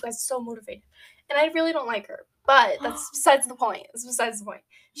gonna get you guys so motivated. And I really don't like her, but that's besides the point. It's besides the point.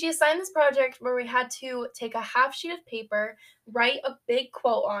 She assigned this project where we had to take a half sheet of paper, write a big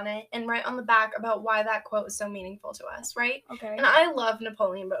quote on it, and write on the back about why that quote was so meaningful to us, right? Okay. And I love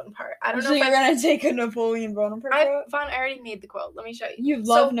Napoleon Bonaparte. I don't know So if you're gonna take a Napoleon Bonaparte quote? I already made the quote. Let me show you. You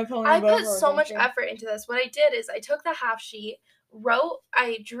love Napoleon I Bonaparte. put so much don't you? effort into this. What I did is I took the half sheet,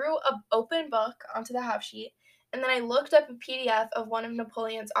 I drew an open book onto the half sheet, and then I looked up a PDF of one of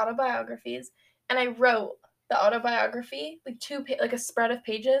Napoleon's autobiographies, and I wrote the autobiography, like a spread of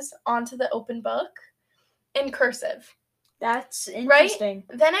pages, onto the open book in cursive. That's interesting.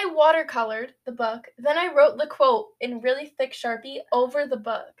 Right? Then I watercolored the book. Then I wrote the quote in really thick Sharpie over the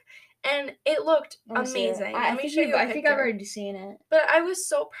book. And it looked amazing. I think I've already seen it. But I was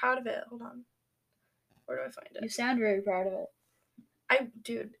so proud of it. Hold on. Where do I find it? You sound very proud of it.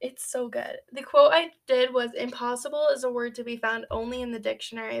 Dude, it's so good. The quote I did was, impossible is a word to be found only in the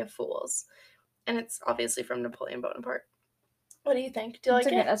dictionary of fools. And it's obviously from Napoleon Bonaparte. What do you think? Do you like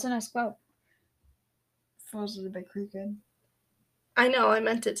it? That's a nice quote. Fools is a bit crooked. I know, I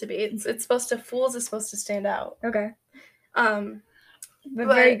meant it to be. It's supposed to, fools is supposed to stand out. Okay. But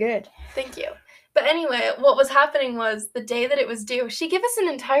very good. Thank you. But anyway, what was happening was the day that it was due, she gave us an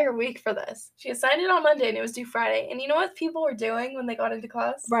entire week for this. She assigned it on Monday and it was due Friday. And you know what people were doing when they got into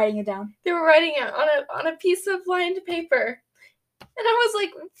class? Writing it down. They were writing it on a piece of lined paper. And I was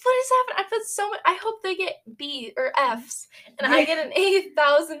like, what is happening? I put so much. I hope they get B or Fs. And I get an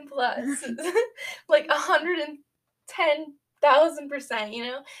 8,000 plus. Like 110,000%, you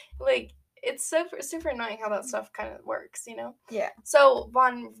know? Like, it's super, super annoying how that stuff kind of works, you know? Yeah. So,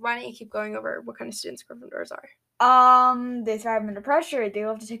 Vaughn, why don't you keep going over what kind of students Gryffindors are? They thrive under pressure. They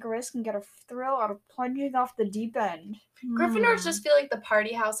love to take a risk and get a thrill out of plunging off the deep end. Gryffindors just feel like the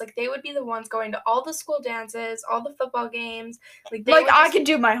party house. Like, they would be the ones going to all the school dances, all the football games. I could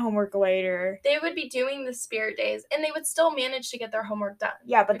do my homework later. They would be doing the spirit days, and they would still manage to get their homework done.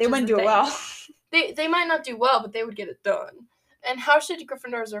 Yeah, but they wouldn't do it well. They might not do well, but they would get it done. And how should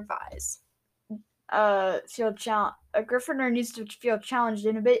Gryffindors revise? A Gryffindor needs to feel challenged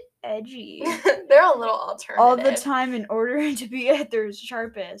and a bit edgy. They're a little alternative. All the time in order to be at their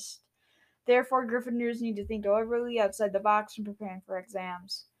sharpest. Therefore, Gryffindors need to think overly outside the box when preparing for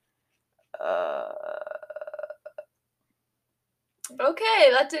exams. Okay,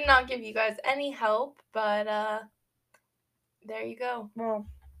 that did not give you guys any help, but there you go. Well,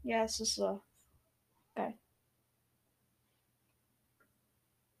 yes, this is okay.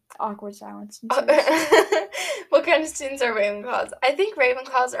 Awkward silence. What kind of students are Ravenclaws? I think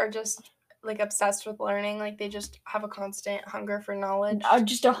Ravenclaws are just like obsessed with learning. Like they just have a constant hunger for knowledge.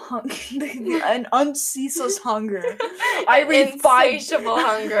 Just an unceaseless hunger. I read insatiable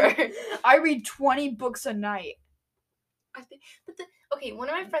hunger. I read 20 books a night. Okay, one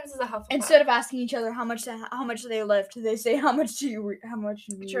of my friends is a Hufflepuff. Instead of asking each other how much they lift, they say how much do you read?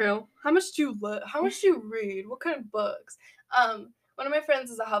 True. How much do you read? What kind of books? One of my friends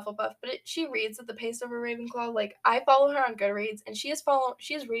is a Hufflepuff, but she reads at the pace of a Ravenclaw. Like, I follow her on Goodreads, and she is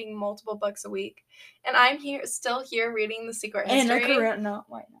reading multiple books a week. And I'm still here reading The Secret History. Anna Karenina.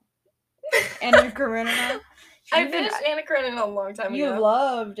 Anna Karenina. I finished Anna Karenina a long time ago. You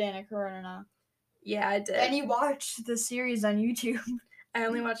loved Anna Karenina. Yeah, I did. And you watched the series on YouTube. I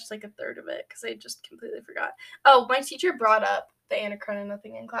only watched like a third of it because I just completely forgot. Oh, my teacher brought up the Anna Karenina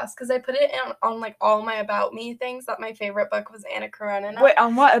thing in class because I put it on like all my About Me things that my favorite book was Anna Karenina. Wait,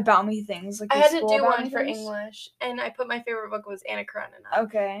 on what About Me things? Like I the had to school do About one Me for things? English, and I put my favorite book was Anna Karenina.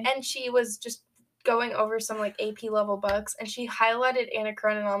 Okay. And she was just going over some like AP level books, and she highlighted Anna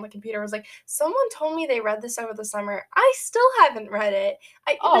Karenina on the computer. Was like, someone told me they read this over the summer. I still haven't read it.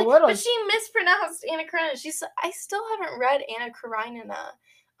 But she mispronounced Anna Karenina. I still haven't read Anna Karenina.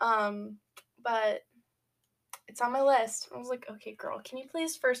 But it's on my list. I was like, okay, girl, can you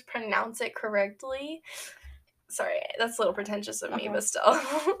please first pronounce it correctly? Sorry, that's a little pretentious of me, but still.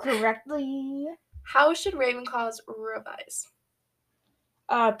 Correctly. How should Ravenclaws revise?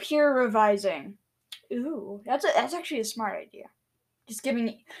 Peer revising. Ooh, that's actually a smart idea. Just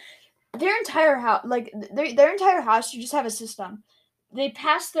giving their entire house, like their entire house, you just have a system. They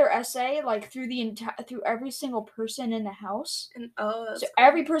pass their essay like through through every single person in the house. And that's so cool.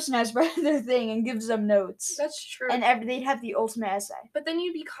 every person has read their thing and gives them notes. That's true. And they'd have the ultimate essay. But then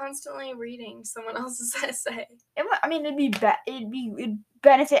you'd be constantly reading someone else's essay. It'd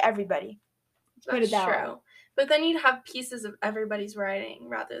benefit everybody. That's true. But then you'd have pieces of everybody's writing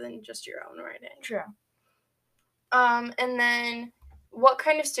rather than just your own writing. True. And then, what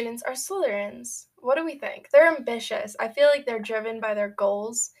kind of students are Slytherins? What do we think? They're ambitious. I feel like they're driven by their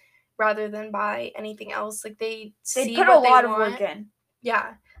goals rather than by anything else. Like they see put what a lot they of want. work in.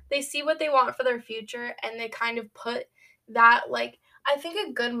 Yeah, they see what they want for their future, and they kind of put that like I think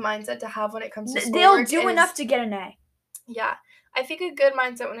a good mindset to have when it comes to schoolwork. They'll do enough to get an A. Yeah. I think a good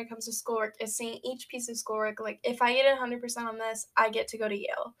mindset when it comes to schoolwork is seeing each piece of schoolwork, like, if I get 100% on this, I get to go to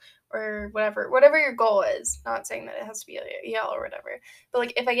Yale, or whatever your goal is. Not saying that it has to be Yale or whatever, but,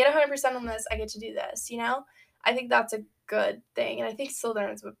 like, if I get 100% on this, I get to do this, you know? I think that's a good thing, and I think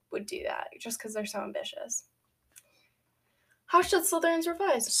Slytherins would do that, just because they're so ambitious. How should Slytherins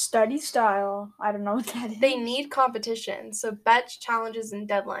revise? Study style. I don't know what that is. They need competition, so bet challenges and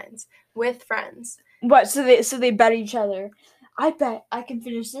deadlines with friends. What? So they bet each other. I bet I can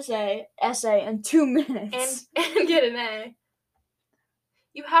finish this essay in 2 minutes. And get an A.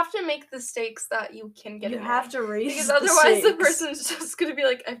 You have to make the stakes that you can get an A. You have to raise because the otherwise stakes. the person's just going to be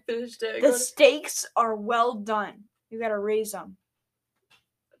like, I finished it. The stakes are well done. You got to raise them.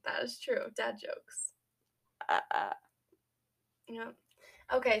 That is true. Dad jokes. Yeah.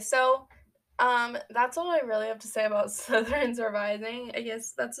 Okay, so that's all I really have to say about Slytherins revising. I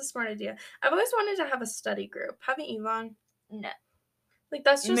guess that's a smart idea. I've always wanted to have a study group. Haven't you, Vaughn? No. Like,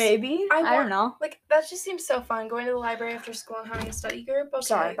 that's just... Maybe. I don't know. Like, that just seems so fun, going to the library after school and having a study group. Okay,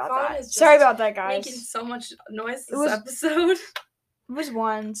 Sorry about Vaughn that. is just Sorry about that, guys. making so much noise this episode. It was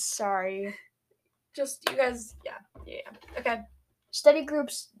one. Sorry. Just, you guys... Yeah. Okay. Study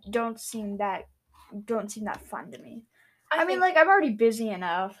groups don't seem that fun to me. I mean, like, I'm already busy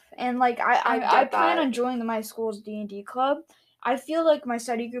enough, and, like, I plan on joining my school's D&D club. I feel like my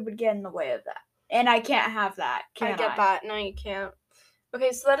study group would get in the way of that, and I can't have that, can I? get that. No, you can't.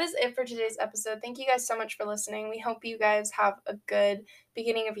 Okay, so that is it for today's episode. Thank you guys so much for listening. We hope you guys have a good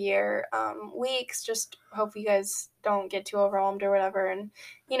beginning of year weeks. Just hope you guys don't get too overwhelmed or whatever. And,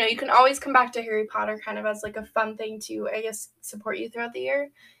 you know, you can always come back to Harry Potter kind of as, like, a fun thing to, I guess, support you throughout the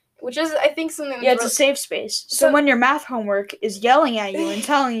year. Which is, I think, something that's it's a safe space. So when your math homework is yelling at you and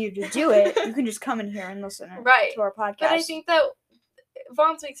telling you to do it, you can just come in here and listen to our podcast. But I think that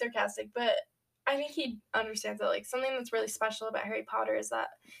Vaughn's being sarcastic, but I think he understands that, like, something that's really special about Harry Potter is that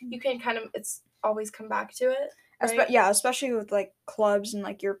you can it's always come back to it. Right? Especially with, like, clubs and,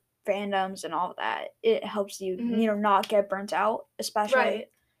 like, your fandoms and all of that. It helps you, you know, not get burnt out, especially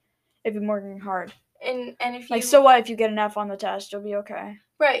if you're working hard. And if you... Like, so what if you get an F on the test? You'll be okay.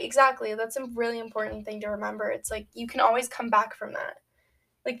 Right, exactly. That's a really important thing to remember. It's like you can always come back from that.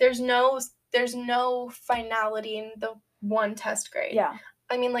 Like there's no finality in the one test grade. Yeah.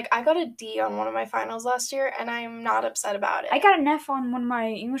 I mean, like I got a D on one of my finals last year, and I'm not upset about it. I got an F on one of my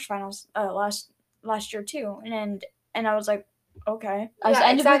English finals last year too, and I was like, okay. I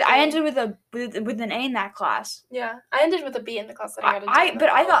ended with an A in that class. Yeah, I ended with a B in the class that I got a D.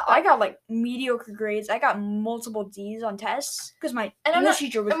 I got like mediocre grades. I got multiple D's on tests because my English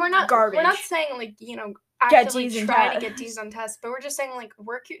teacher was garbage. We're not saying like actively try to get D's on tests, but we're just saying like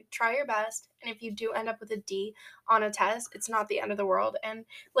try your best, and if you do end up with a D on a test, it's not the end of the world. And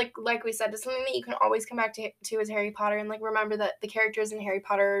like we said, it's something that you can always come back to as Harry Potter, and like remember that the characters in Harry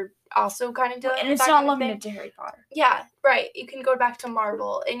Potter also kind of do it. And it's not limited to Harry Potter. Yeah, right. You can go back to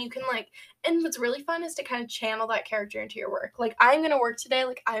Marvel, and you can and what's really fun is to kind of channel that character into your work. Like I'm gonna work today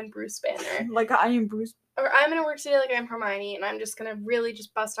like I'm Bruce Banner. Like I am Bruce. Or I'm going to work today like I'm Hermione, and I'm just going to really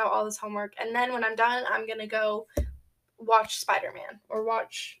just bust out all this homework. And then when I'm done, I'm going to go watch Spider-Man or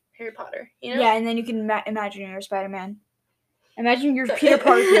watch Harry Potter, you know? Yeah, and then you can imagine you're Spider-Man. Imagine you're Peter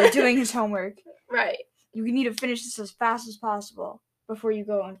Parker doing his homework. Right. You need to finish this as fast as possible before you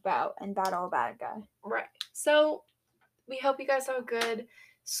go and battle a bad guy. Right. So we hope you guys have a good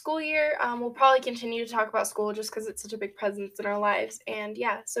school year. We'll probably continue to talk about school just because it's such a big presence in our lives. And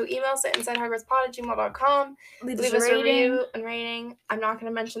yeah, so email us at insidehogwartspod@gmail.com. Leave us us a review and rating. I'm not going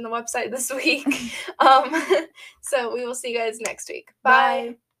to mention the website this week. So we will see you guys next week.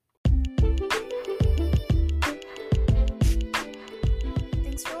 Bye.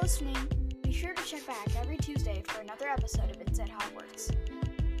 Thanks for listening. Be sure to check back every Tuesday for another episode of Inside Hogwarts.